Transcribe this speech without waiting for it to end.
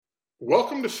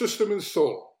Welcome to System and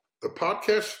Soul, the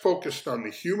podcast focused on the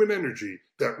human energy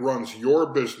that runs your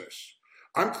business.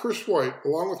 I'm Chris White,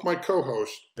 along with my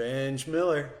co-host, Benj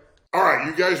Miller. All right,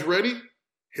 you guys ready?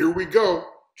 Here we go.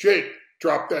 Jake,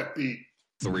 drop that beat.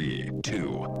 3, 2,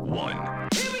 1.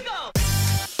 Here we go!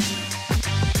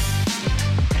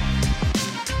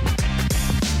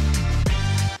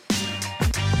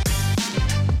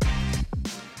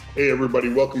 Hey,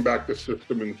 everybody, welcome back to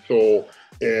System and Soul.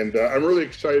 And I'm really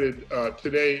excited.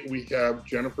 Today, we have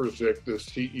Jennifer Zick, the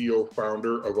CEO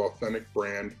founder of Authentic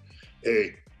Brand.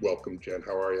 Hey, welcome, Jen.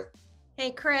 How are you? Hey,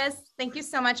 Chris. Thank you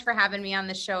so much for having me on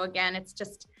the show again. It's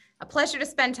just a pleasure to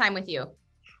spend time with you.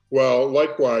 Well,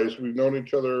 likewise, we've known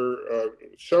each other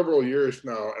several years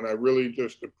now, and I really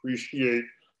just appreciate,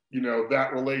 that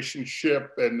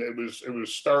relationship. And it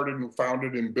was started and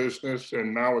founded in business,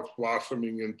 and now it's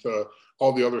blossoming into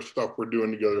all the other stuff we're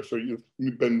doing together. So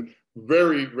you've been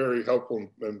very, very helpful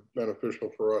and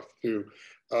beneficial for us too.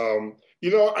 I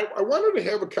wanted to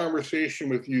have a conversation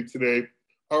with you today.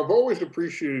 I've always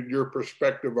appreciated your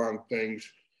perspective on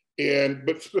things,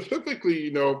 but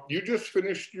specifically, you just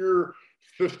finished your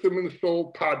System and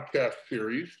Soul podcast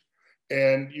series,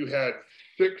 and you had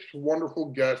 6 wonderful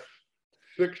guests,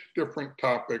 6 different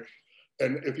topics.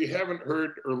 And if you haven't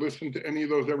heard or listened to any of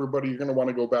those, everybody, you're going to want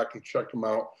to go back and check them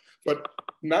out. But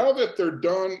now that they're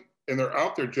done and they're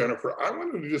out there, Jennifer, I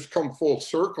wanted to just come full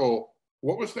circle.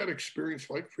 What was that experience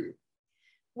like for you?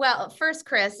 Well, first,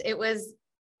 Chris, it was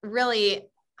really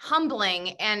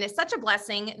humbling, and it's such a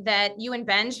blessing that you and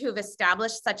Benj, who've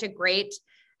established such a great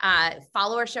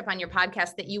followership on your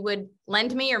podcast, that you would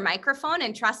lend me your microphone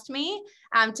and trust me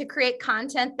to create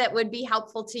content that would be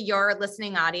helpful to your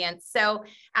listening audience. So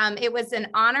it was an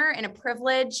honor and a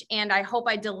privilege, and I hope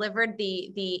I delivered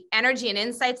the energy and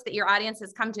insights that your audience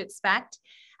has come to expect.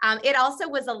 It also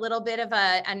was a little bit of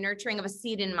a nurturing of a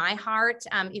seed in my heart.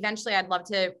 Eventually, I'd love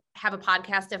to have a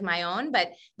podcast of my own,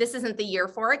 but this isn't the year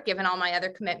for it, given all my other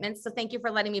commitments. So thank you for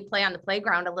letting me play on the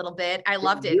playground a little bit. I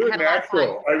loved it. You're Had a lot of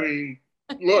fun. I mean,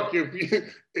 look,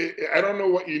 I don't know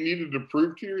what you needed to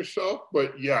prove to yourself,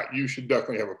 but yeah, you should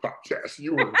definitely have a podcast.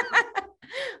 You were.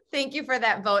 Thank you for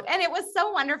that vote. And it was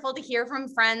so wonderful to hear from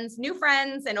friends, new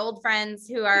friends and old friends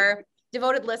who are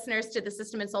devoted listeners to the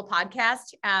System and Soul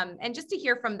podcast, and just to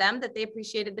hear from them that they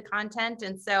appreciated the content.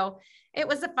 And so it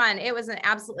was an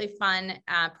absolutely fun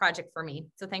project for me.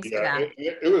 So thanks for that.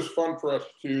 It was fun for us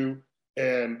too.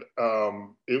 And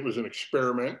it was an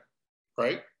experiment,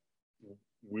 right?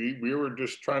 We were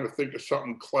just trying to think of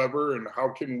something clever, and how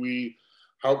can we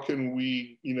help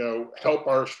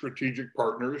our strategic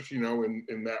partners,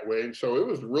 in that way. And so it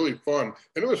was really fun.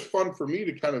 And it was fun for me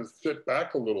to kind of sit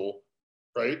back a little,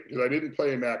 right? Because I didn't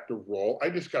play an active role. I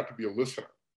just got to be a listener.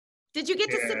 Did you get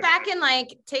to sit back and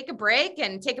take a break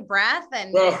and take a breath?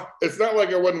 And well, it's not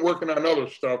like I wasn't working on other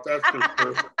stuff. That's for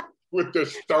sure. With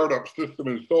this startup System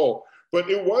and Soul. But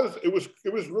it was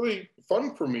really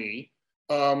fun for me.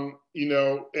 And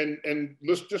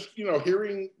let's just,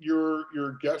 hearing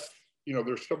your guests,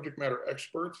 they're subject matter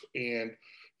experts, and,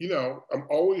 I'm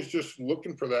always just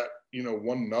looking for that,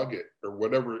 one nugget or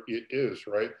whatever it is,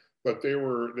 right? But they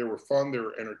were fun, they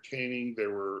were entertaining, they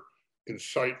were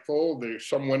insightful.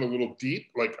 Some went a little deep,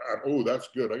 like, oh, that's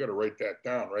good, I got to write that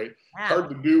down, right? Wow. Hard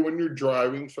to do when you're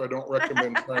driving, so I don't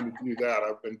recommend trying to do that.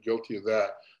 I've been guilty of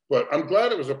that. But I'm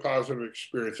glad it was a positive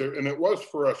experience, and it was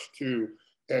for us too.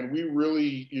 And we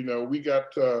really, we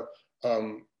got to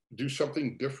do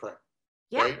something different,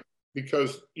 right?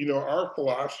 Because, our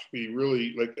philosophy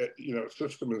really,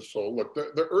 System and Soul, look,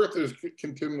 the earth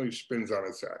continually spins on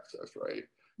its axis, right?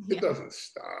 Yeah. It doesn't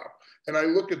stop. And I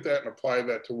look at that and apply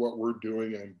that to what we're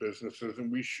doing in businesses.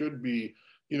 And we should be,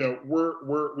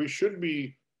 we should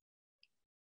be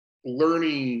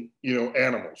learning,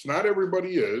 animals. Not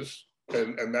everybody is.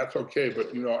 And that's okay. But,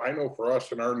 I know for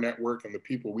us and our network and the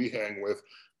people we hang with,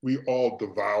 we all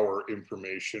devour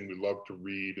information. We love to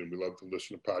read, and we love to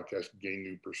listen to podcasts, gain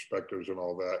new perspectives and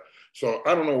all that. So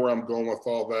I don't know where I'm going with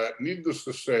all that. Needless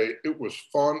to say, it was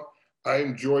fun. I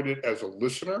enjoyed it as a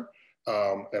listener,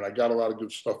 and I got a lot of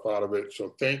good stuff out of it.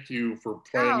 So thank you for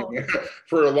playing,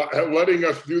 for letting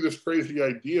us do this crazy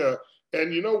idea.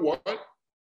 And you know what?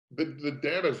 The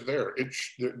data's there.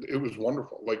 It was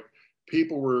wonderful.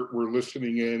 People were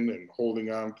listening in and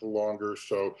holding on to longer.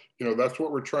 So, that's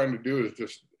what we're trying to do, is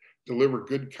just deliver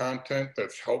good content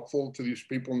that's helpful to these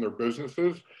people in their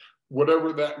businesses,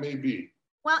 whatever that may be.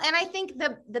 Well, and I think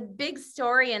the big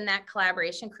story in that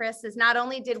collaboration, Chris, is not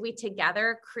only did we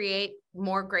together create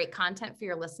more great content for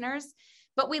your listeners,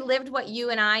 but we lived what you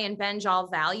and I and Benj all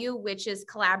value, which is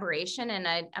collaboration and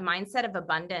a mindset of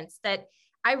abundance that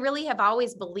I really have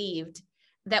always believed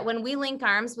that when we link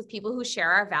arms with people who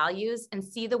share our values and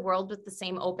see the world with the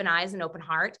same open eyes and open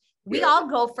heart, we all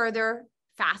go further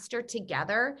faster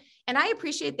together. And I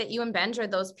appreciate that you and Benj are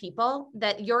those people,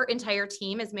 that your entire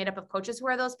team is made up of coaches who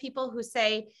are those people who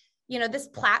say, you know, this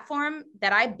platform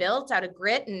that I built out of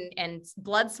grit and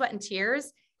blood, sweat, and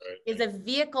tears is a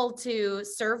vehicle to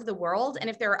serve the world. And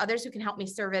if there are others who can help me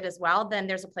serve it as well, then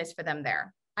there's a place for them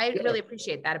there. I really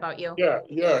appreciate that about you.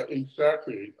 Yeah,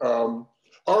 exactly.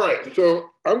 All right, so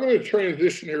I'm going to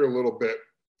transition here a little bit,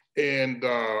 and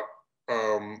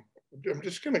I'm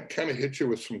just going to kind of hit you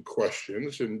with some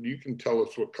questions, and you can tell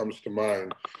us what comes to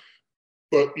mind.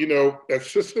 But, you know, at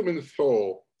System and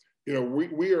Soul, you know,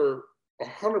 we are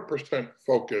 100%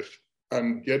 focused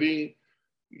on getting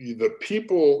the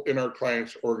people in our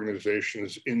clients'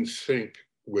 organizations in sync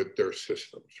with their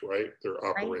systems, right? Their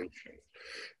operations.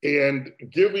 And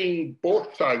giving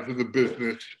both sides of the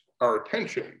business our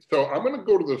attention. So I'm going to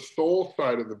go to the soul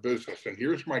side of the business. And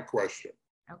here's my question.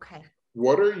 Okay.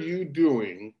 What are you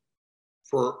doing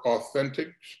for authentic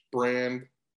brand,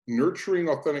 nurturing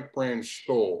authentic brand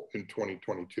soul in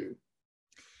 2022?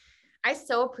 I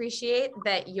so appreciate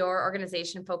that your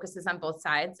organization focuses on both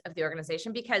sides of the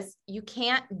organization, because you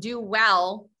can't do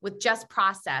well with just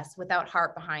process without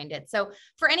heart behind it. So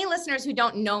for any listeners who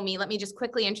don't know me, let me just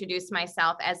quickly introduce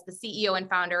myself as the CEO and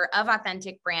founder of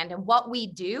Authentic Brand. And what we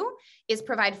do is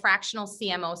provide fractional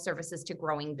CMO services to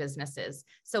growing businesses.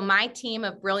 So my team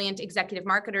of brilliant executive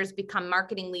marketers become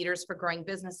marketing leaders for growing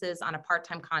businesses on a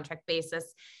part-time contract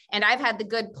basis. And I've had the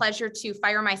good pleasure to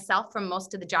fire myself from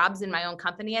most of the jobs in my own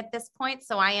company at this point.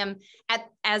 So I am,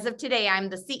 as of today, I'm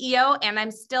the CEO and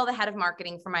I'm still the head of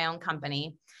marketing for my own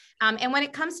company. And when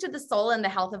it comes to the soul and the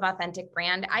health of Authentic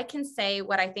Brand, I can say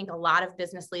what I think a lot of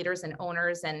business leaders and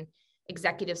owners and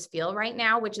executives feel right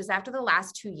now, which is after the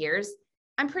last 2 years,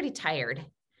 I'm pretty tired.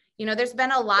 You know, there's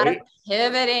been a lot of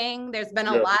pivoting. There's been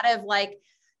a lot of like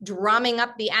drumming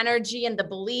up the energy and the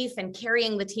belief and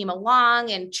carrying the team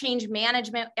along, and change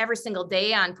management every single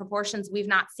day on proportions we've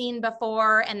not seen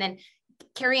before. And then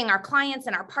carrying our clients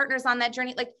and our partners on that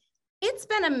journey. Like, it's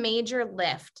been a major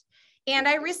lift. And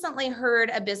I recently heard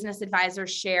a business advisor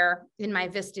share in my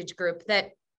Vistage group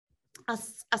that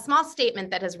a small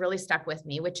statement that has really stuck with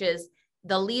me, which is,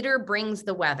 the leader brings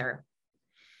the weather.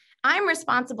 I'm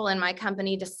responsible in my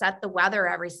company to set the weather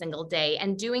every single day.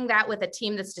 And doing that with a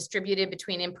team that's distributed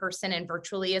between in-person and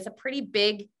virtually is a pretty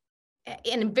big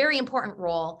and very important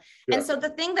role. Yeah. And so the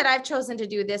thing that I've chosen to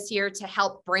do this year to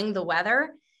help bring the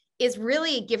weather is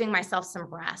really giving myself some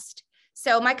rest.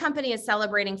 So my company is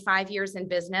celebrating 5 years in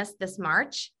business this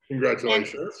March.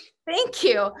 Congratulations. Thank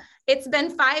you. It's been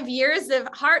 5 years of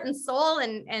heart and soul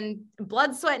and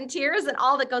blood, sweat, and tears and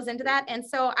all that goes into that. And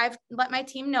so I've let my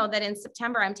team know that in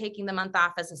September, I'm taking the month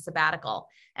off as a sabbatical.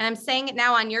 And I'm saying it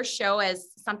now on your show as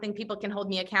something people can hold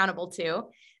me accountable to.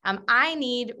 I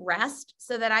need rest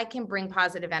so that I can bring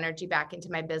positive energy back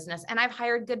into my business. And I've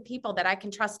hired good people that I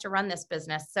can trust to run this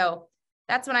business. So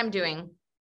that's what I'm doing.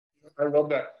 I love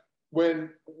that. When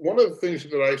one of the things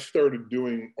that I started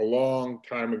doing a long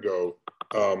time ago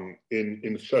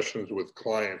in sessions with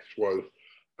clients was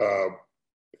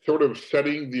sort of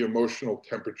setting the emotional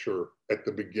temperature at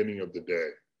the beginning of the day.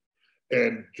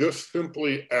 And just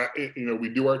simply, we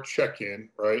do our check-in,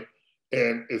 right?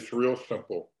 And it's real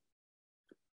simple.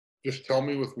 Just tell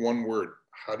me with one word,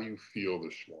 how do you feel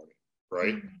this morning,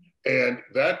 right? Mm-hmm. And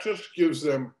that just gives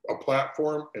them a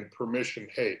platform and permission.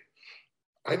 Hey,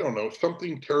 I don't know,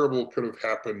 something terrible could have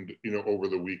happened, over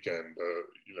the weekend.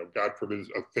 God forbid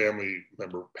a family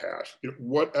member passed.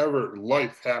 Whatever,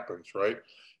 life happens, right?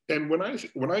 And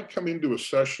when I come into a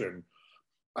session,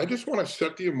 I just want to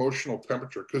set the emotional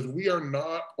temperature, because we are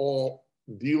not all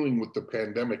dealing with the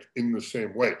pandemic in the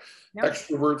same way. Yep.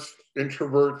 Extroverts,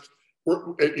 introverts,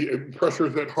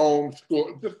 pressures at home,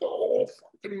 school, just a whole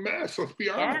fucking mess. Let's be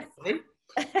honest, right?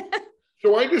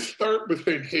 So I just start with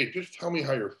saying, hey, just tell me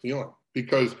how you're feeling,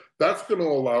 because that's going to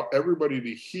allow everybody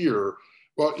to hear,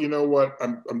 well, you know what,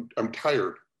 I'm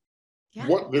tired. Yeah.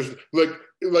 What there's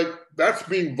like that's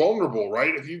being vulnerable,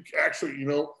 right? If you actually,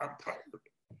 I'm tired.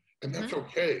 And that's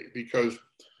okay, because,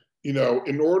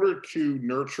 in order to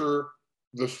nurture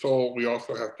the soul, we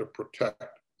also have to protect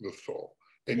the soul.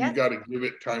 And you got to give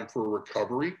it time for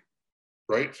recovery,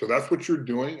 right? So that's what you're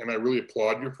doing. And I really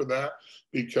applaud you for that,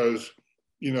 because,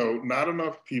 not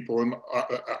enough people and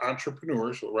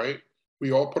entrepreneurs, right?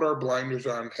 We all put our blinders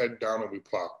on, head down, and we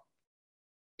plow.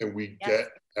 And we get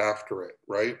after it,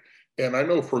 right? And I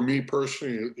know for me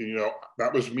personally,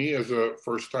 that was me as a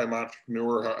first-time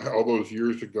entrepreneur all those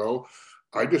years ago.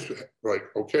 I just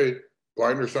okay,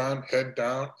 blinders on, head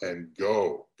down, and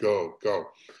go, go, go.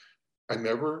 I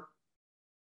never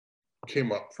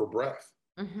came up for breath.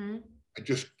 Mm-hmm. I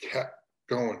just kept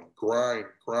going, grind.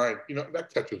 That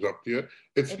catches up to you.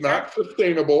 It's It not does.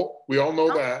 sustainable. We all know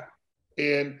No. that.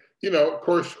 And, of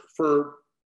course, for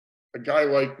a guy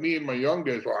like me in my young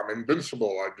days, well, I'm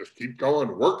invincible. I just keep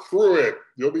going, work through it.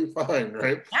 You'll be fine,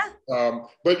 right? Yeah.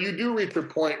 But you do reach a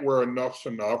point where enough's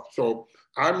enough. So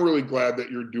I'm really glad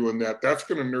that you're doing that. That's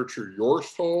going to nurture your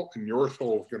soul, and your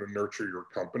soul is going to nurture your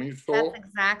company's That's soul.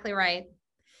 exactly right.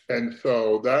 And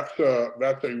so that's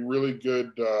a really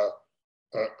good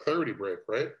clarity break,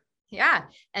 right? Yeah.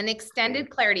 An extended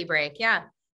clarity break. Yeah.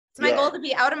 It's my goal to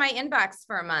be out of my inbox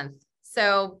for a month.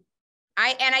 So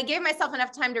I gave myself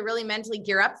enough time to really mentally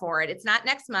gear up for it. It's not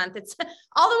next month. It's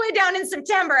all the way down in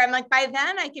September. I'm like, by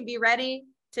then I can be ready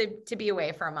to be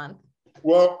away for a month.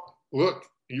 Well, look,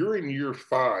 you're in year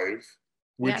 5,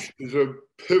 which is a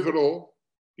pivotal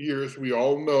year, as we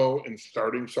all know, in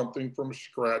starting something from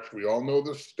scratch. We all know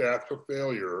the stats of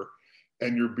failure,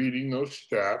 and you're beating those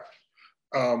stats.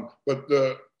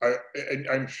 But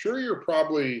I'm sure you're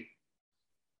probably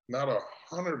not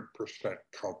 100%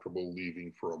 comfortable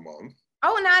leaving for a month.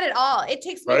 Oh, not at all. It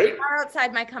takes me far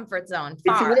outside my comfort zone.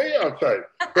 Far. It's way outside.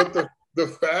 But the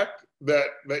fact that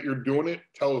you're doing it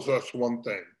tells us one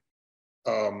thing.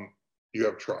 You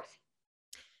have trust.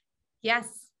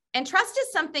 Yes. And trust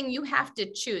is something you have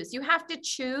to choose. You have to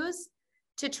choose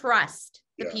to trust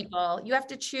the people. You have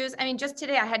to choose. I mean, just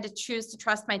today I had to choose to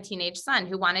trust my teenage son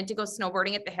who wanted to go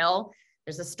snowboarding at the hill.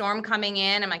 There's a storm coming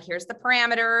in. I'm like, here's the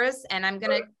parameters, and I'm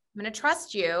going to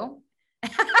trust you.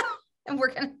 And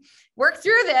we're going to work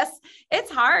through this.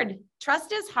 It's hard.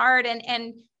 Trust is hard.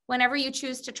 And whenever you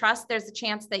choose to trust, there's a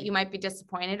chance that you might be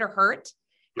disappointed or hurt.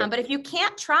 But if you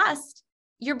can't trust,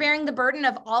 you're bearing the burden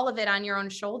of all of it on your own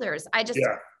shoulders.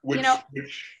 Which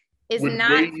is would not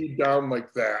weigh you down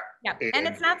like that. Yeah. And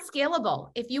it's not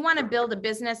scalable. If you want to build a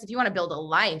business, if you want to build a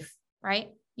life, right,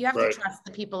 you have to trust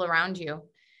the people around you.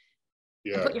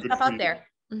 Yeah. And put yourself out there.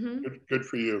 Mm-hmm. Good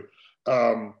for you.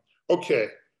 Okay.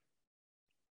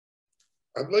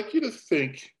 I'd like you to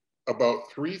think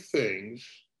about 3 things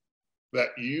that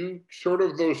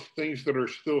those things that are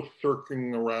still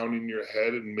circling around in your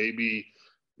head, and maybe,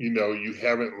 you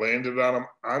haven't landed on them.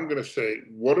 I'm going to say,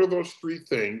 what are those 3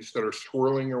 things that are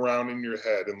swirling around in your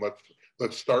head? And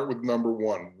let's start with number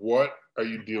 1. What are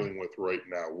you dealing with right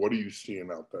now? What are you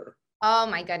seeing out there? Oh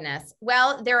my goodness.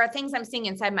 Well, there are things I'm seeing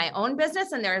inside my own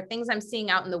business, and there are things I'm seeing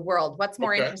out in the world. What's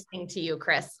more interesting to you,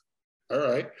 Chris? All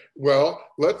right. Well,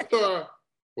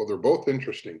 well, they're both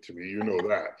interesting to me,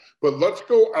 that. But let's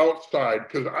go outside,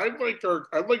 because I'd like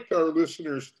our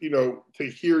listeners, to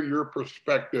hear your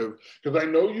perspective, because I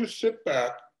know you sit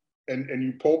back and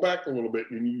you pull back a little bit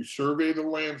and you survey the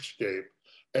landscape.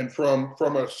 And from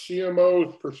a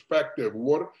CMO's perspective,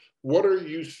 what are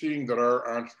you seeing that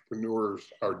our entrepreneurs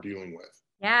are dealing with?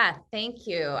 Yeah, thank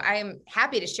you. I'm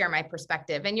happy to share my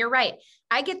perspective. And you're right.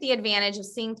 I get the advantage of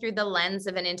seeing through the lens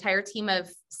of an entire team of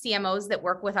CMOs that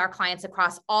work with our clients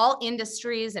across all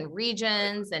industries and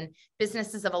regions and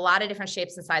businesses of a lot of different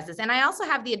shapes and sizes. And I also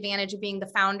have the advantage of being the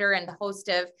founder and the host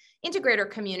of Integrator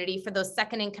Community for those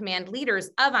second in command leaders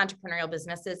of entrepreneurial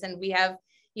businesses. And we have,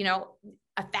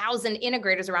 1,000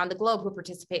 integrators around the globe who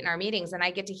participate in our meetings, and I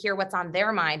get to hear what's on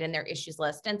their mind and their issues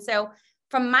list. And so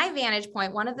from my vantage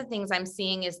point, one of the things I'm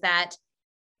seeing is that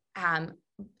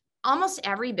almost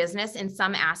every business in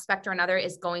some aspect or another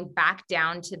is going back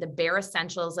down to the bare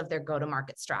essentials of their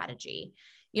go-to-market strategy.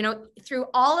 Through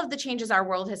all of the changes our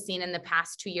world has seen in the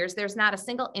past 2 years, there's not a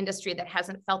single industry that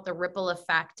hasn't felt the ripple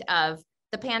effect of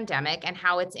the pandemic and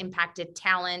how it's impacted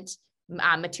talent,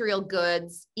 material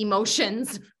goods,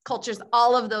 emotions, cultures,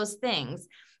 all of those things.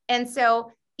 And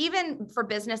so even for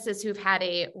businesses who've had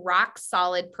a rock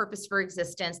solid purpose for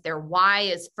existence, their why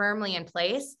is firmly in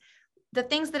place, the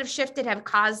things that have shifted have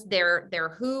caused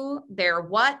their who, their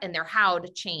what, and their how to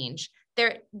change.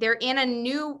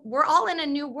 We're all in a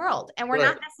new world, and we're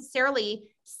not necessarily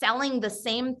selling the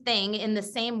same thing in the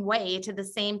same way to the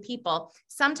same people.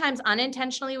 Sometimes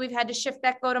unintentionally, we've had to shift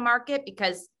that go-to-market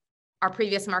because our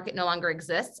previous market no longer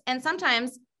exists. And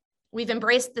sometimes we've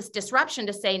embraced this disruption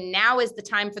to say, now is the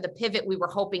time for the pivot we were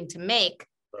hoping to make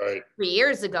 3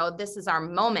 years ago. This is our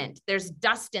moment. There's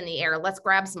dust in the air. Let's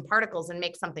grab some particles and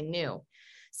make something new.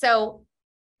 So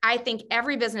I think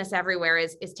every business everywhere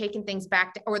is taking things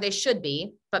back to, or they should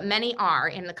be, but many are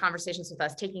in the conversations with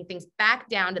us, taking things back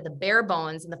down to the bare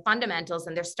bones and the fundamentals.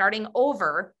 And they're starting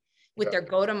over with their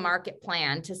go-to-market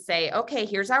plan to say, okay,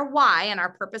 here's our why and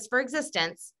our purpose for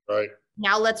existence.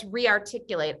 Now let's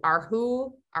re-articulate our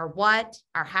who, our what,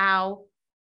 our how.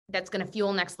 That's going to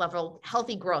fuel next level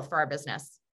healthy growth for our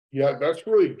business. Yeah, that's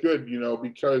really good,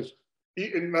 because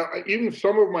Even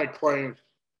some of my clients,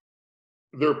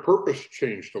 their purpose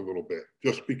changed a little bit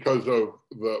just because of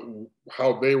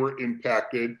how they were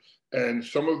impacted, and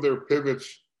some of their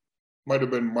pivots might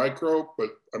have been micro, but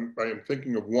I am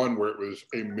thinking of one where it was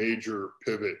a major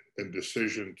pivot and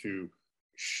decision to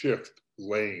shift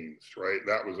lanes, right?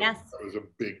 That was a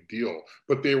big deal.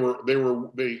 But they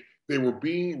were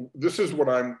being, this is what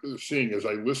I'm seeing as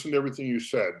I listen to everything you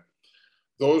said,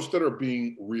 those that are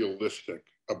being realistic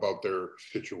about their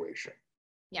situation.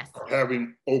 Yes. Are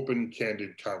having open,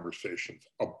 candid conversations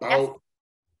about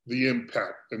the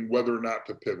impact and whether or not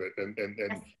to pivot. And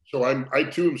so I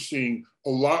too am seeing a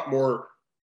lot more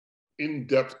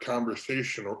in-depth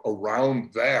conversation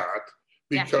around that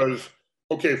because,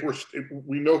 okay, if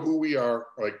we know who we are,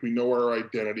 like we know our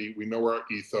identity, we know our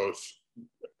ethos,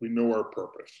 we know our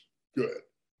purpose. Good.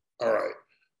 All right.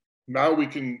 Now we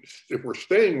can, if we're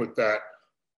staying with that,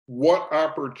 what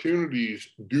opportunities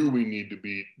do we need to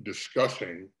be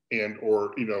discussing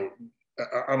or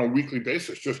on a weekly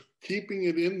basis, just keeping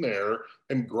it in there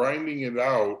and grinding it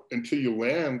out until you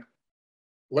land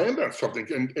on something.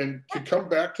 And to come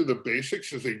back to the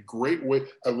basics is a great way.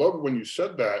 I love when you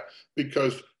said that,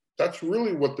 because that's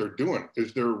really what they're doing,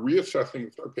 is they're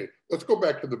reassessing. Okay, let's go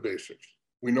back to the basics.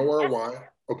 We know our why.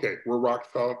 Okay, we're rock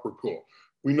solid, we're cool.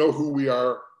 We know who we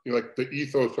are, like the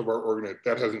ethos of our organization,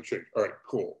 that hasn't changed. All right,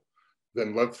 cool.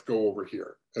 Then let's go over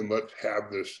here and let's have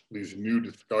these new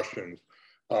discussions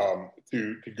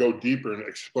to go deeper and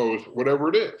expose whatever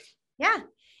it is. Yeah.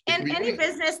 And any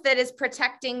business that is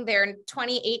protecting their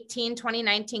 2018,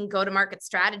 2019 go-to-market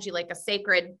strategy, like a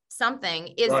sacred something,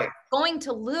 is going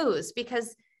to lose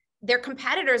because their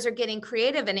competitors are getting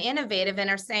creative and innovative and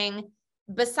are saying,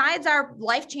 besides our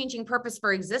life-changing purpose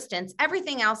for existence,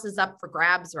 everything else is up for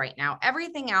grabs right now.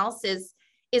 Everything else is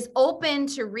open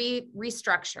to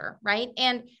restructure, right?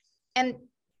 And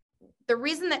the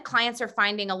reason that clients are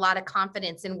finding a lot of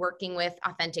confidence in working with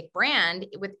Authentic Brand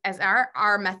as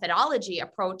our methodology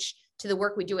approach to the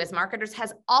work we do as marketers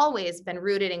has always been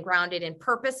rooted and grounded in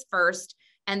purpose first,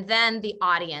 and then the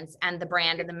audience and the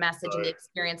brand and the message and the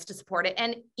experience to support it,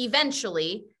 and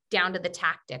eventually down to the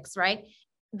tactics, right?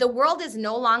 The world is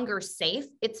no longer safe.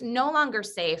 It's no longer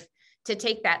safe to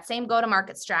take that same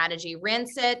go-to-market strategy,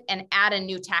 rinse it, and add a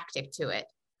new tactic to it.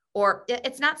 Or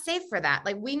it's not safe for that.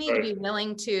 Like, we need to be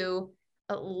willing to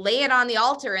lay it on the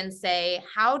altar and say,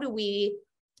 how do we,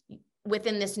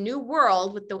 within this new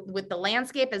world, with the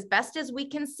landscape as best as we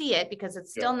can see it, because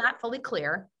it's still not fully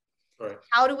clear,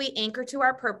 how do we anchor to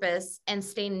our purpose and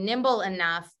stay nimble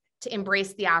enough to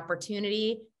embrace the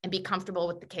opportunity and be comfortable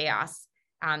with the chaos?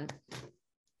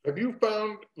 Have you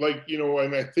found,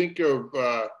 and I think of,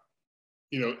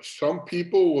 some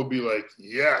people will be like,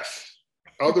 yes.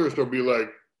 Others will be like,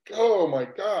 oh my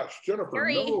gosh,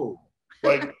 Jennifer, no.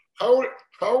 Like, how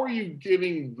are you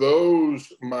getting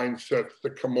those mindsets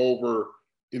to come over,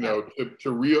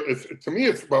 to real, to me,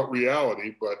 it's about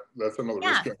reality, but that's another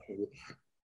discussion.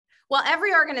 Well,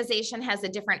 every organization has a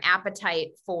different appetite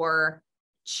for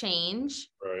change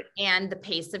and the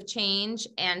pace of change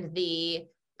and the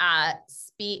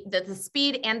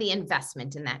speed and the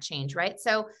investment in that change, right?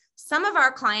 So some of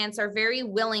our clients are very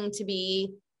willing to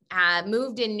be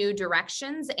moved in new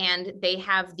directions, and they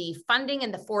have the funding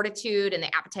and the fortitude and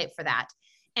the appetite for that.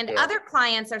 And other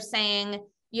clients are saying,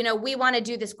 we want to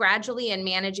do this gradually and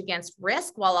manage against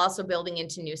risk while also building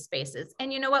into new spaces.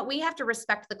 And you know what? We have to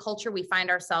respect the culture we find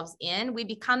ourselves in. We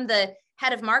become the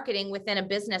head of marketing within a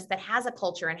business that has a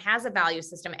culture and has a value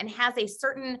system and has a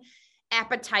certain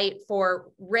appetite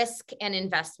for risk and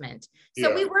investment.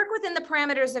 So we work within the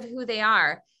parameters of who they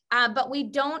are, but we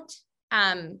don't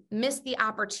miss the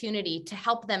opportunity to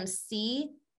help them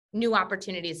see new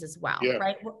opportunities as well,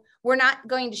 right? We're not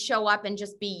going to show up and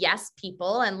just be yes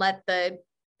people and let the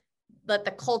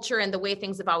culture and the way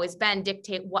things have always been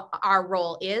dictate what our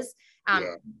role is.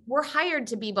 We're hired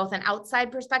to be both an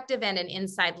outside perspective and an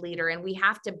inside leader. And we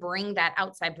have to bring that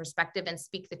outside perspective and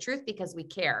speak the truth because we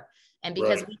care. And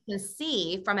because we can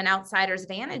see from an outsider's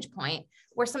vantage point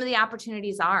where some of the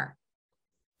opportunities are.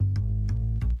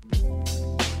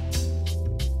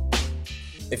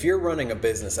 If you're running a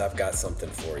business, I've got something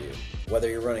for you. Whether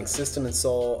you're running System and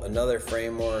Soul, another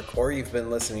framework, or you've been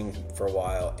listening for a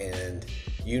while and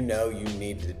you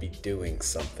need to be doing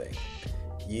something.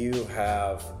 You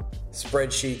have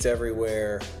spreadsheets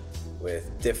everywhere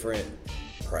with different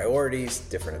priorities,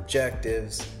 different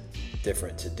objectives,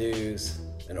 different to-dos,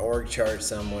 an org chart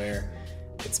somewhere.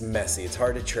 It's messy, it's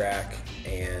hard to track,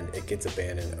 and it gets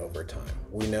abandoned over time.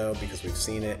 We know because we've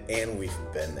seen it and we've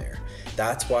been there.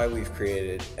 That's why we've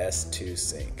created S2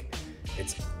 Sync.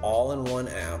 It's all in one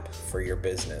app for your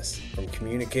business, from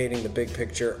communicating the big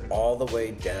picture all the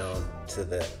way down to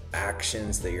the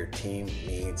actions that your team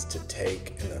needs to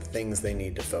take and the things they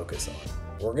need to focus on.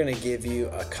 We're going to give you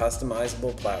a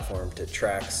customizable platform to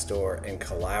track, store, and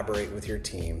collaborate with your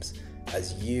teams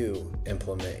as you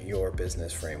implement your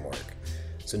business framework.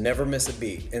 So never miss a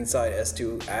beat. Inside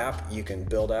S2 app, you can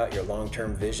build out your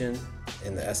long-term vision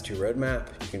in the S2 roadmap.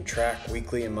 You can track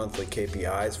weekly and monthly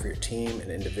KPIs for your team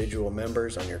and individual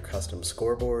members on your custom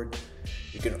scoreboard.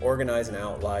 You can organize and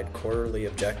outline quarterly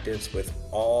objectives with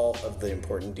all of the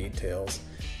important details,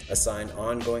 assign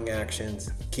ongoing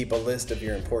actions, keep a list of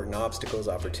your important obstacles,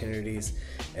 opportunities,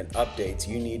 and updates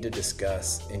you need to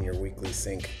discuss in your weekly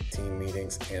sync team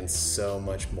meetings, and so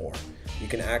much more. You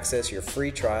can access your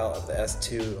free trial of the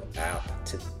S2 app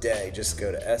today. Just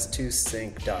go to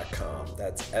s2sync.com.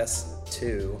 That's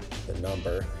S2, the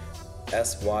number,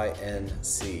 SYNC.com.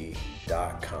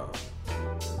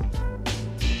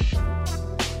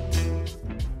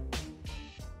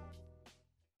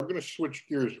 I'm going to switch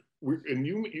gears.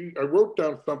 I wrote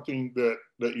down something that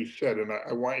you said, and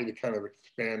I want you to kind of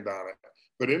expand on it.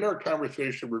 But in our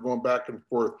conversation, we're going back and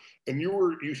forth, and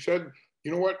you said,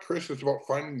 you know what, Chris, it's about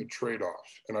finding the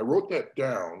trade-offs. And I wrote that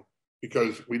down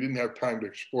because we didn't have time to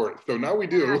explore it. So now we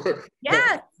do.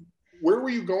 Yeah. Where were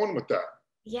you going with that?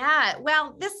 Yeah.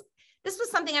 Well, this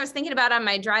was something I was thinking about on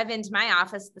my drive into my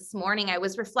office this morning. I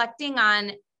was reflecting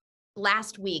on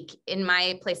last week in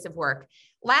my place of work.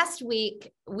 Last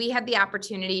week, we had the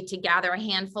opportunity to gather a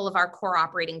handful of our core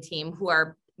operating team who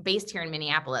are based here in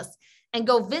Minneapolis and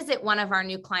go visit one of our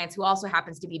new clients who also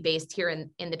happens to be based here in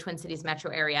the Twin Cities metro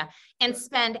area, and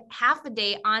spend half a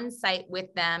day on site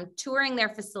with them, touring their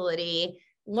facility,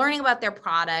 learning about their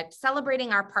product,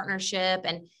 celebrating our partnership.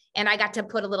 And I got to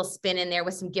put a little spin in there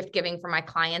with some gift giving for my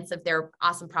clients of their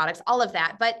awesome products, all of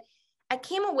that. But I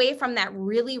came away from that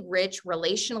really rich,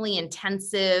 relationally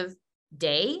intensive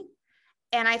day.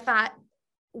 And I thought,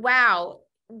 wow,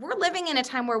 we're living in a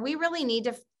time where we really need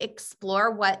to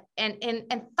explore and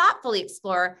thoughtfully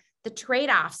explore the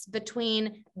trade-offs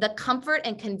between the comfort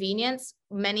and convenience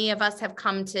many of us have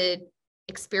come to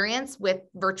experience with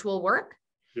virtual work,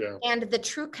 and the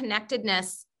true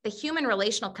connectedness, the human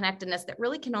relational connectedness that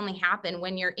really can only happen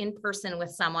when you're in person with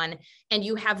someone and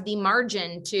you have the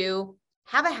margin to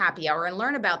have a happy hour and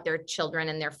learn about their children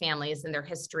and their families and their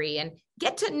history and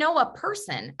get to know a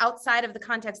person outside of the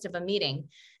context of a meeting.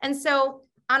 And so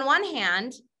on one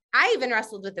hand, I even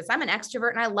wrestled with this. I'm an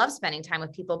extrovert and I love spending time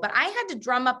with people, but I had to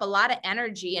drum up a lot of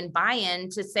energy and buy-in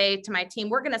to say to my team,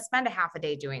 we're going to spend a half a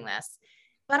day doing this.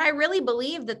 But I really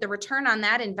believe that the return on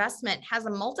that investment has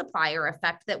a multiplier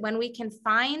effect, that when we can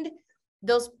find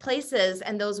those places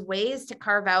and those ways to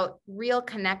carve out real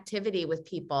connectivity with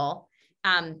people,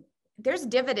 there's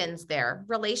dividends there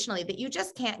relationally that you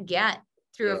just can't get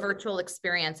through a virtual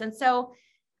experience. And so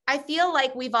I feel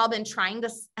like we've all been trying to,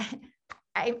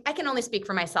 I can only speak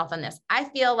for myself on this. I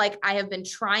feel like I have been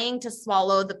trying to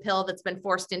swallow the pill that's been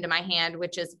forced into my hand,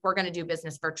 which is we're going to do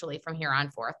business virtually from here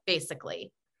on forth,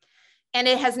 basically. And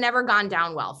it has never gone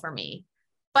down well for me.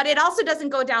 But it also doesn't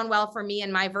go down well for me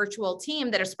and my virtual team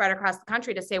that are spread across the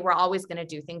country to say we're always going to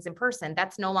do things in person.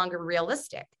 That's no longer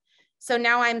realistic. So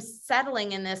now I'm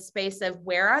settling in this space of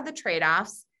where are the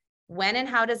trade-offs? When and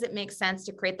how does it make sense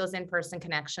to create those in-person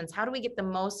connections? How do we get the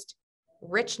most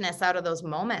richness out of those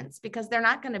moments? Because they're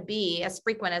not going to be as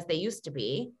frequent as they used to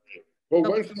be. Well,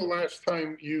 when's the last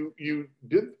time you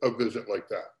did a visit like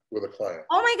that with a client?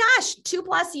 Oh my gosh,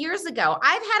 2+ years ago.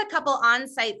 I've had a couple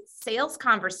on-site sales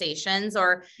conversations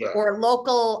or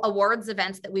local awards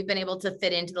events that we've been able to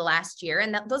fit into the last year.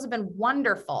 And those have been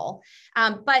wonderful.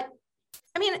 But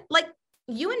I mean, like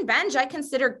you and Benj, I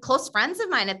consider close friends of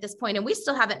mine at this point, and we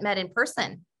still haven't met in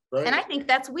person. Right. And I think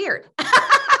that's weird.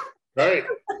 Right.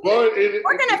 Well,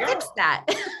 we're going to fix that.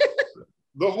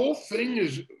 The whole thing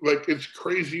is like, it's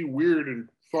crazy, weird, and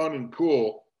fun and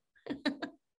cool.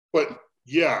 But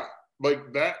yeah,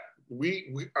 like that,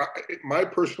 my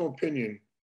personal opinion,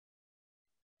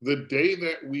 the day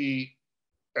that we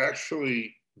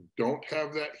actually don't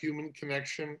have that human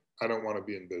connection, I don't want to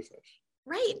be in business.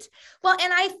 Right. Well,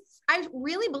 and I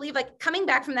really believe, like, coming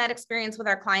back from that experience with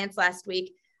our clients last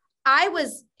week, I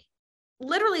was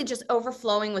literally just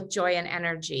overflowing with joy and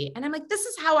energy. And I'm like, this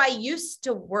is how I used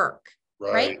to work.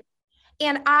 Right.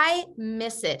 And I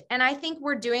miss it. And I think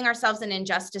we're doing ourselves an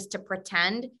injustice to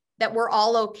pretend that we're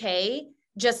all okay,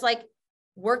 just like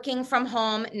working from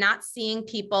home, not seeing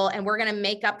people, and we're going to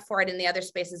make up for it in the other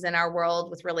spaces in our world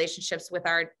with relationships with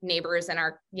our neighbors and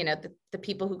our, the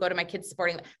people who go to my kids'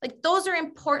 sporting. Like, those are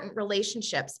important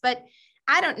relationships. But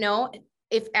I don't know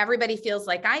if everybody feels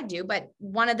like I do, but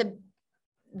one of the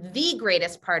the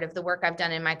greatest part of the work I've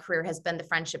done in my career has been the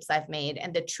friendships I've made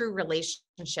and the true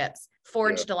relationships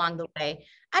forged along the way.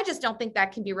 I just don't think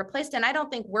that can be replaced. And I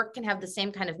don't think work can have the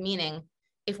same kind of meaning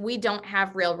if we don't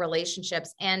have real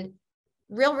relationships. And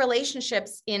real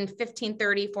relationships in 15,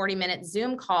 30, 40-minute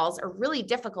Zoom calls are really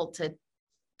difficult to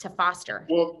foster.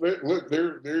 Well,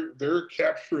 they're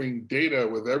capturing data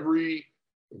with every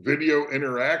video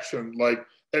interaction,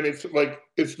 and it's the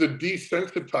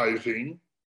desensitizing.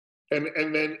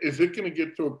 And then is it going to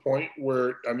get to a point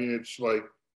where, I mean, it's like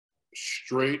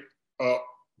straight up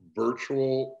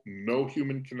virtual, no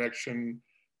human connection,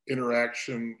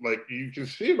 interaction, like you can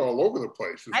see it all over the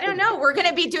place. I don't know. We're going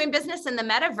to be doing business in the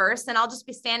metaverse and I'll just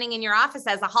be standing in your office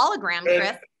as a hologram,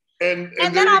 Chris. And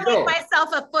then I'll make myself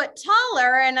a foot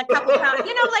taller and a couple pounds,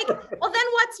 well, then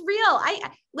what's real? I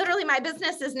literally, my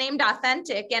business is named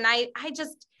Authentic. And I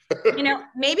just,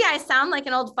 maybe I sound like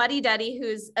an old fuddy-duddy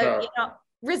who's,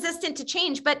 resistant to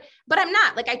change, but I'm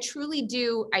not. Like, I truly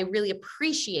do. I really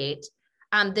appreciate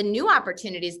the new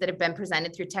opportunities that have been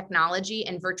presented through technology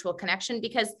and virtual connection,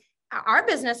 because our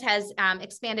business has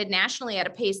expanded nationally at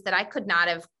a pace that I could not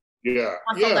have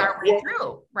muscled our way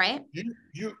through, right?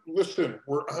 You listen,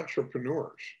 we're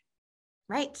entrepreneurs.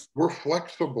 Right. We're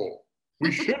flexible.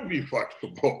 We should be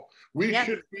flexible. We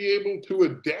should be able to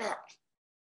adapt,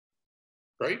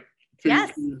 right?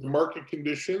 To market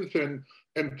conditions.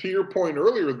 And to your point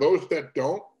earlier, those that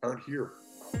don't aren't here.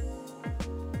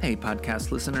 Hey,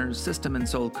 podcast listeners, System and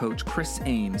Soul coach Chris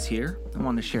Ames here. I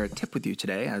want to share a tip with you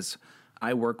today as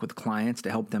I work with clients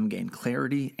to help them gain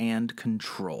clarity and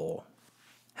control.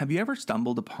 Have you ever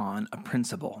stumbled upon a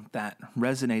principle that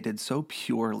resonated so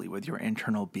purely with your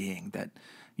internal being that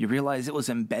you realize it was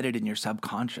embedded in your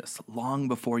subconscious long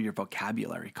before your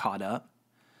vocabulary caught up?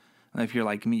 And if you're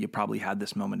like me, you probably had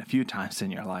this moment a few times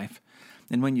in your life.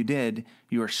 And when you did,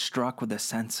 you were struck with a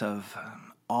sense of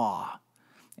awe.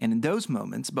 And in those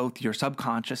moments, both your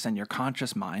subconscious and your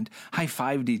conscious mind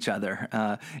high-fived each other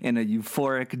in a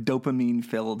euphoric,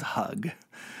 dopamine-filled hug.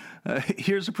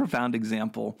 Here's a profound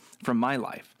example from my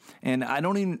life. And I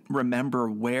don't even remember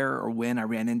where or when I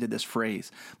ran into this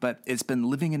phrase, but it's been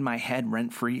living in my head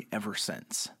rent-free ever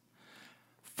since.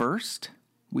 First,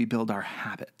 we build our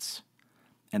habits,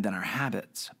 and then our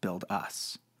habits build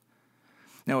us.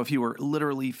 Now, if you were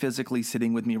literally physically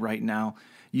sitting with me right now,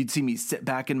 you'd see me sit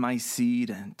back in my seat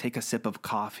and take a sip of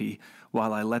coffee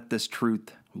while I let this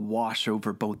truth wash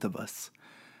over both of us.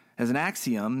 As an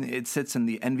axiom, it sits in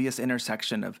the envious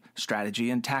intersection of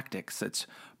strategy and tactics. It's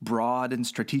broad and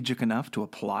strategic enough to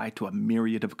apply to a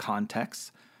myriad of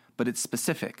contexts, but it's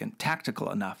specific and tactical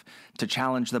enough to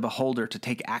challenge the beholder to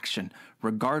take action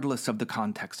regardless of the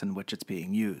context in which it's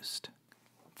being used.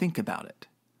 Think about it.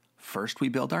 First, we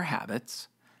build our habits,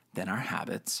 then our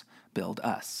habits build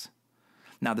us.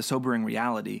 Now, the sobering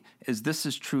reality is this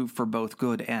is true for both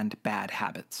good and bad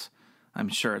habits. I'm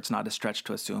sure it's not a stretch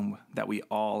to assume that we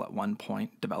all at one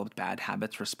point developed bad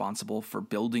habits responsible for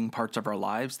building parts of our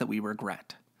lives that we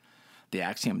regret. The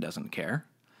axiom doesn't care.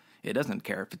 It doesn't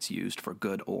care if it's used for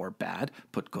good or bad.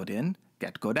 Put good in,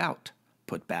 get good out.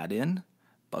 Put bad in,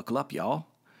 buckle up, y'all.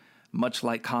 Much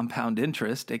like compound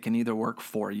interest, it can either work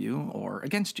for you or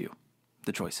against you.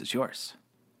 The choice is yours.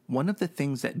 One of the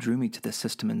things that drew me to the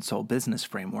System and Soul business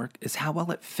framework is how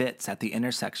well it fits at the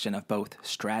intersection of both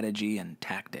strategy and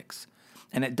tactics.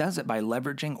 And it does it by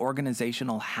leveraging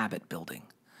organizational habit building.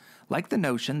 Like the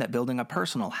notion that building a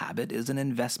personal habit is an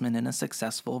investment in a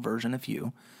successful version of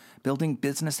you, building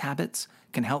business habits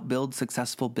can help build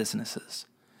successful businesses.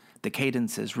 The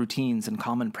cadences, routines, and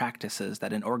common practices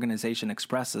that an organization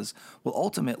expresses will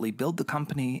ultimately build the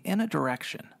company in a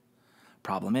direction.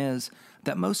 Problem is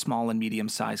that most small and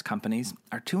medium-sized companies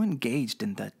are too engaged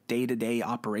in the day-to-day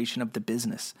operation of the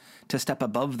business to step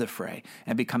above the fray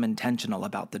and become intentional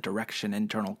about the direction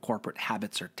internal corporate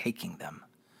habits are taking them.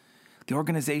 The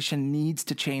organization needs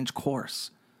to change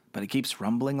course, but it keeps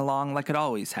rumbling along like it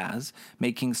always has,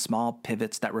 making small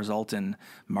pivots that result in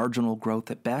marginal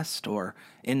growth at best or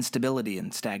instability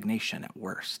and stagnation at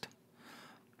worst.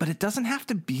 But it doesn't have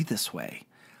to be this way.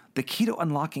 The key to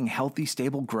unlocking healthy,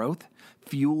 stable growth,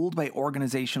 fueled by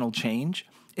organizational change,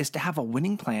 is to have a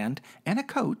winning plan and a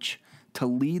coach to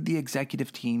lead the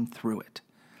executive team through it.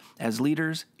 As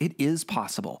leaders, it is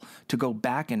possible to go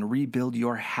back and rebuild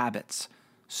your habits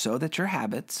so that your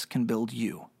habits can build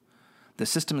you. The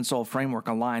System and Soul framework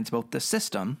aligns both the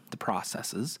system, the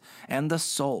processes, and the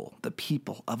soul, the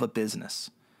people of a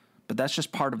business. But that's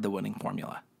just part of the winning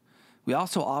formula. We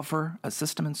also offer a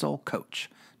System and Soul coach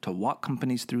to walk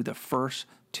companies through the first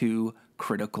 2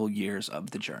 critical years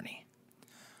of the journey.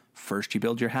 First, you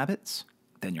build your habits,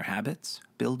 then your habits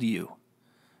build you.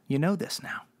 You know this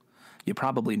now. You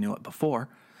probably knew it before,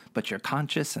 but your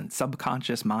conscious and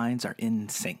subconscious minds are in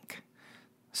sync.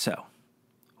 So,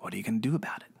 what are you going to do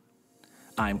about it?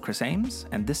 I'm Chris Ames,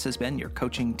 and this has been your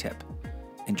coaching tip.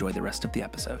 Enjoy the rest of the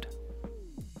episode.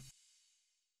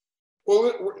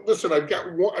 Well, listen, I've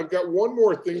got one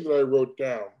more thing that I wrote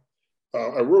down.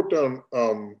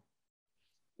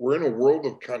 We're in a world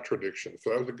of contradictions.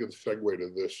 So that was a good segue to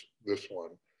this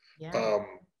one. Yeah.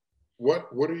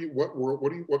 What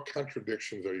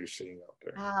contradictions are you seeing out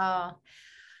there? Oh,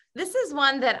 this is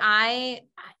one that I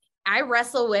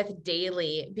wrestle with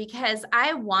daily, because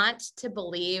I want to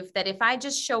believe that if I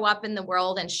just show up in the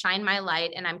world and shine my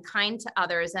light and I'm kind to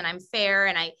others and I'm fair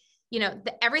and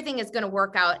everything is going to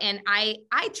work out. And I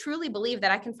truly believe that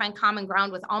I can find common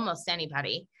ground with almost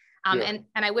anybody. And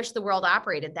I wish the world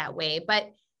operated that way,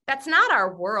 but that's not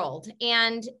our world.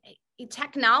 And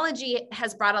technology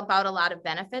has brought about a lot of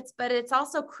benefits, but it's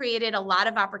also created a lot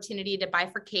of opportunity to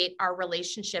bifurcate our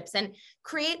relationships and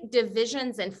create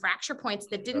divisions and fracture points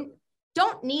that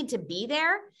don't need to be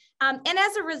there. And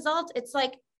as a result, it's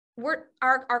like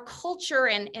our culture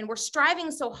and we're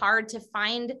striving so hard to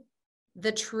find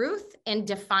the truth and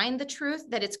define the truth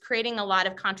that it's creating a lot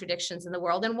of contradictions in the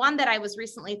world. And one that I was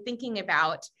recently thinking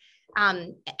about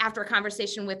after a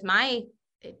conversation with my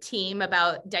team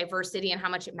about diversity and how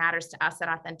much it matters to us at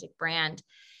Authentic Brand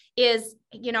is,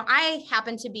 I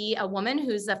happen to be a woman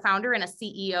who's a founder and a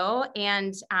CEO,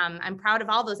 and I'm proud of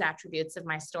all those attributes of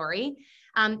my story.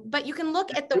 But you can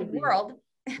look at the world.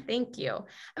 Thank you.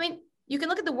 You can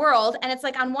look at the world and it's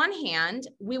like, on one hand,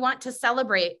 we want to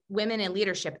celebrate women in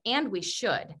leadership, and we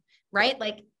should, right?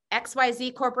 Like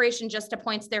XYZ Corporation just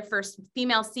appoints their first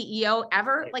female CEO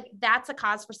ever. Like, that's a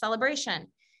cause for celebration.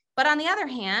 But on the other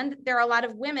hand, there are a lot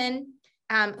of women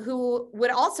who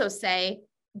would also say,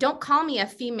 don't call me a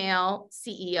female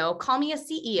CEO, call me a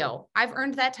CEO. I've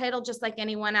earned that title just like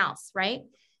anyone else, right?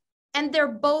 And they're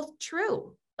both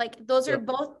true. Like, those are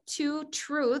both two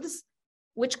truths,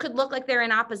 which could look like they're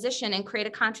in opposition and create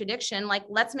a contradiction. Like,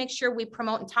 let's make sure we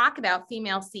promote and talk about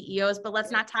female CEOs, but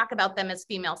let's not talk about them as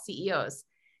female CEOs.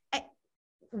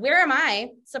 Where am I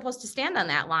supposed to stand on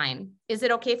that line? Is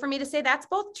it okay for me to say that's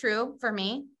both true for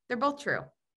me? They're both true.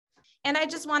 And I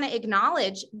just want to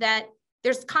acknowledge that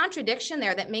there's contradiction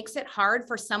there that makes it hard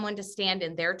for someone to stand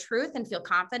in their truth and feel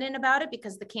confident about it,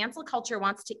 because the cancel culture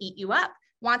wants to eat you up,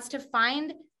 wants to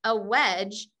find a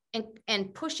wedge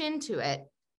and push into it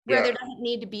where there doesn't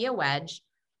need to be a wedge.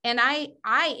 And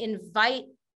I invite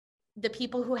the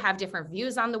people who have different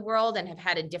views on the world and have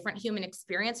had a different human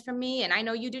experience from me, and I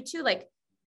know you do too, like,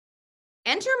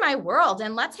 enter my world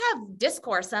and let's have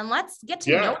discourse and let's get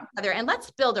to know each other and let's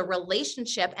build a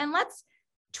relationship and let's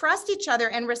trust each other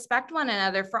and respect one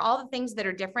another for all the things that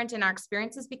are different in our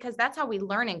experiences, because that's how we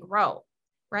learn and grow,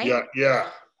 right?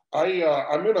 Yeah. I'm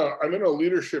in a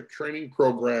leadership training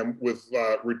program with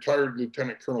retired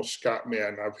Lieutenant Colonel Scott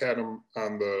Mann. I've had him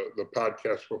on the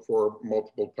podcast before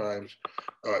multiple times.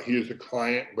 He is a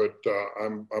client, but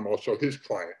I'm also his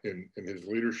client in his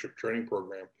leadership training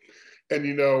program. And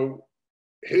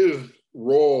his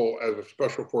role as a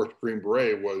Special Force Green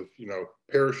Beret was,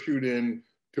 parachute in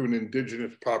to an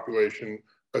indigenous population,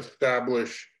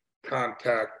 establish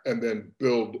contact, and then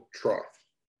build trust,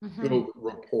 build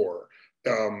rapport,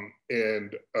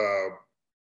 and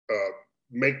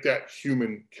make that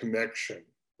human connection,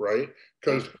 right?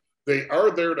 Because they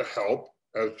are there to help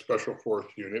as a Special Force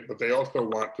unit, but they also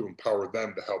want to empower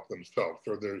them to help themselves.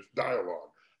 So there's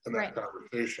dialogue in that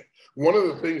conversation. One of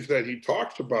the things that he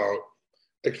talks about,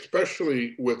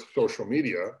 especially with social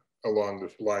media, along the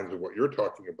lines of what you're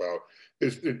talking about,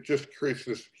 is it just creates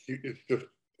this,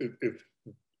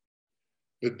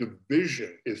 the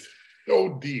division is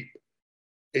so deep,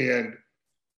 and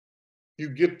you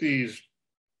get these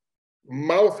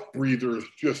mouth breathers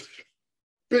just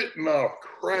spitting out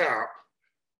crap,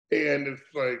 and it's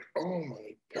like, oh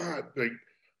my God, like,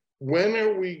 when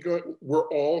are we going, we're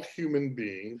all human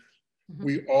beings,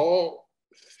 we all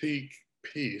seek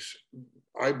peace.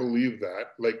 I believe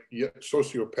that, like,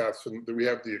 sociopaths, and we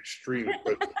have the extremes,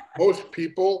 but most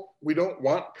people, we don't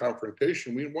want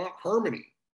confrontation. We want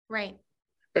harmony. Right.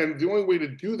 And the only way to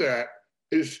do that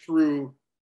is through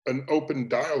an open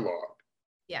dialogue.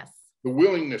 Yes. The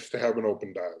willingness to have an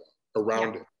open dialogue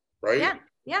around it. Right. Yeah.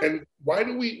 Yeah. And why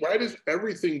does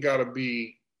everything got to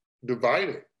be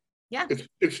divided? Yeah.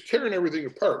 It's tearing everything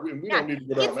apart. We don't need to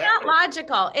go down it's that not way.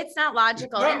 logical. It's not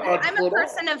logical. I'm a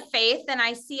person of faith, and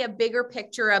I see a bigger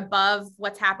picture above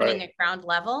what's happening at ground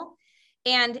level.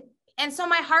 And so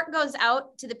my heart goes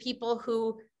out to the people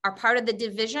who are part of the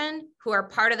division, who are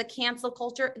part of the cancel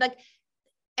culture. Like,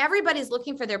 everybody's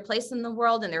looking for their place in the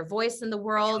world and their voice in the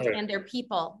world and their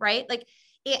people, right? Like,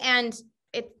 and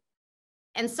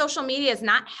social media is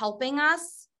not helping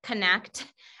us connect.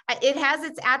 It has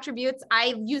its attributes.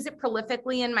 I use it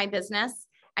prolifically in my business.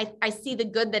 I see the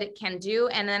good that it can do,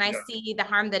 and then I see the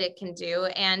harm that it can do.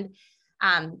 And,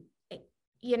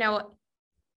 you know,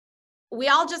 we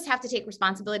all just have to take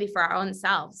responsibility for our own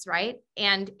selves, right?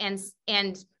 And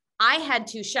I had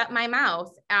to shut my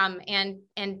mouth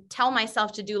and tell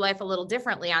myself to do life a little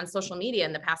differently on social media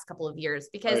in the past couple of years,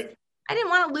 because I didn't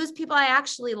want to lose people I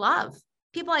actually love,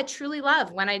 people I truly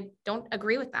love, when I don't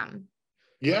agree with them.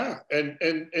 Yeah.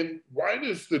 And why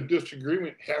does the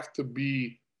disagreement have to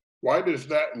be, why does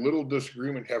that little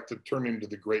disagreement have to turn into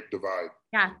the great divide?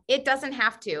 Yeah, it doesn't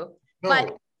have to.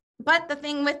 No. But the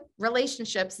thing with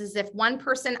relationships is if one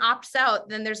person opts out,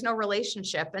 then there's no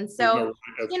relationship. And so,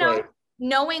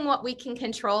 knowing what we can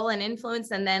control and influence,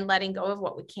 and then letting go of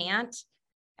what we can't,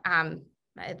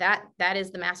 that is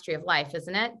the mastery of life,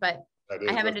 isn't it? But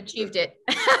I haven't achieved it.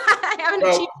 I haven't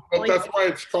achieved it. But that's why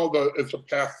it's called it's a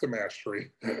path to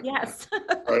mastery. Yes.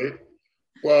 Right.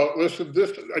 Well, listen,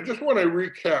 I just want to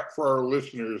recap for our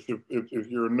listeners,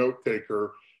 if you're a note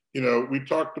taker. You know, we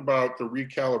talked about the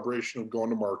recalibration of going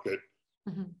to market,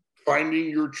 finding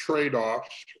your trade-offs,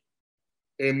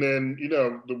 and then, you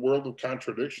know, the world of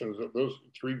contradictions. Those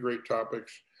 3 great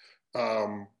topics.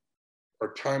 Our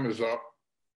time is up.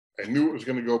 I knew it was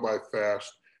going to go by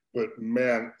fast, but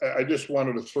man, I just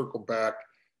wanted to circle back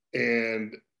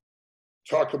and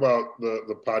talk about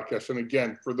the podcast. And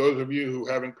again, for those of you who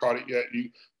haven't caught it yet,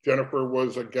 Jennifer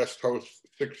was a guest host,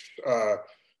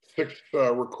 6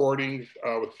 recordings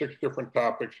with 6 different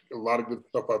topics, a lot of good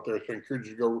stuff out there. So I encourage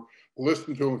you to go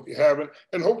listen to them if you haven't.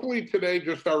 And hopefully today,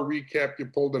 just our recap, you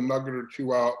pulled a nugget or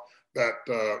 2 out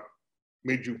that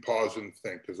made you pause and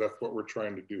think, because that's what we're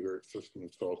trying to do here at System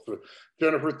and Soul. So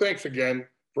Jennifer, thanks again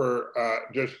for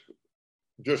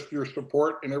just your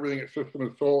support and everything at System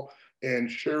and Soul,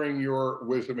 and sharing your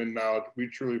wisdom and knowledge. We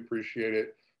truly appreciate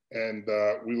it. And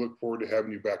we look forward to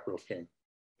having you back real soon.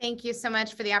 Thank you so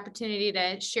much for the opportunity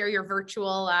to share your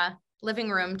virtual living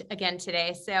room again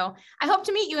today. So I hope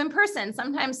to meet you in person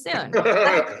sometime soon.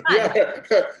 Yeah,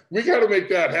 we got to make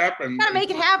that happen. Got to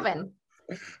make it happen.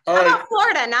 All How right. about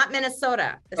Florida, not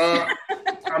Minnesota?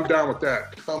 I'm down with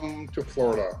that. Come to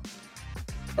Florida.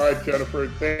 All right, Jennifer,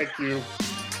 thank you.